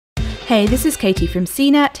Hey, this is Katie from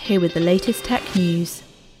CNET, here with the latest tech news.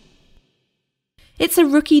 It's a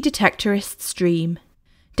rookie detectorist's dream.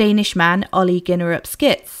 Danish man Ollie Ginnerup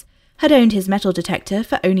Skits had owned his metal detector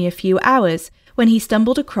for only a few hours when he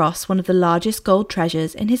stumbled across one of the largest gold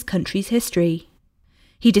treasures in his country's history.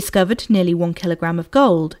 He discovered nearly 1 kilogram of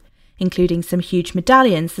gold, including some huge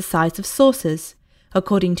medallions the size of saucers,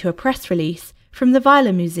 according to a press release from the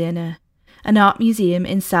Museet, an art museum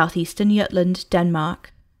in southeastern Jutland,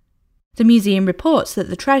 Denmark. The museum reports that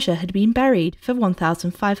the treasure had been buried for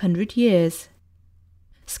 1,500 years.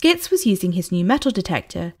 Skits was using his new metal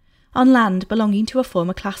detector on land belonging to a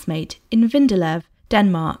former classmate in Vindelev,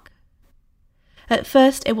 Denmark. At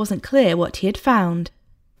first it wasn't clear what he had found.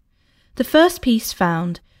 The first piece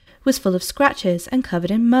found was full of scratches and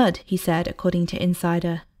covered in mud, he said, according to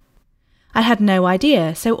Insider. I had no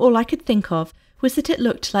idea, so all I could think of was that it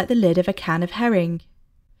looked like the lid of a can of herring.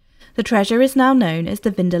 The treasure is now known as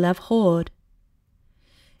the Vindelev hoard.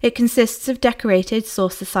 It consists of decorated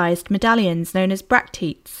saucer-sized medallions known as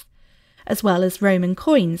bracteates, as well as Roman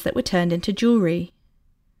coins that were turned into jewellery.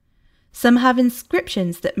 Some have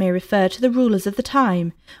inscriptions that may refer to the rulers of the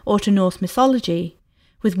time or to Norse mythology,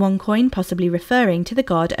 with one coin possibly referring to the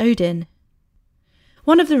god Odin.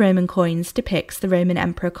 One of the Roman coins depicts the Roman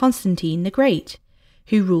Emperor Constantine the Great,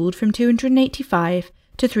 who ruled from 285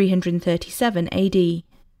 to 337 AD.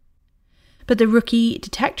 But the rookie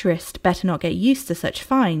detectorist better not get used to such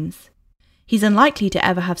finds. He's unlikely to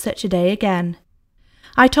ever have such a day again.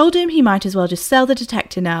 I told him he might as well just sell the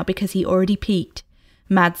detector now because he already peaked,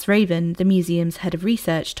 Mads Raven, the museum's head of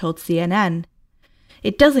research, told CNN.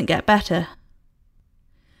 It doesn't get better.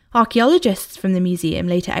 Archaeologists from the museum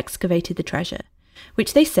later excavated the treasure,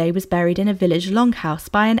 which they say was buried in a village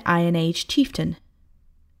longhouse by an Iron Age chieftain.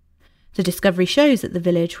 The discovery shows that the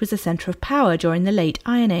village was a centre of power during the late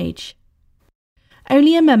Iron Age.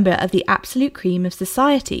 Only a member of the absolute cream of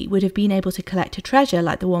society would have been able to collect a treasure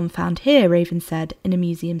like the one found here, Raven said in a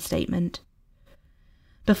museum statement.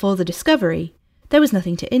 Before the discovery, there was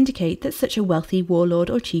nothing to indicate that such a wealthy warlord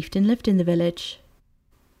or chieftain lived in the village.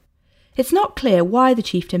 It's not clear why the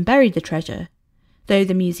chieftain buried the treasure, though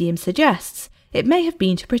the museum suggests it may have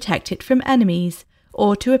been to protect it from enemies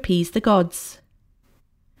or to appease the gods.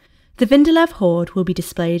 The Vindelev hoard will be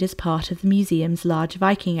displayed as part of the museum's large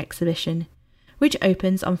Viking exhibition, which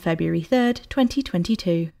opens on February 3rd,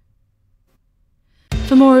 2022.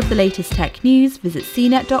 For more of the latest tech news, visit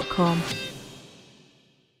cnet.com.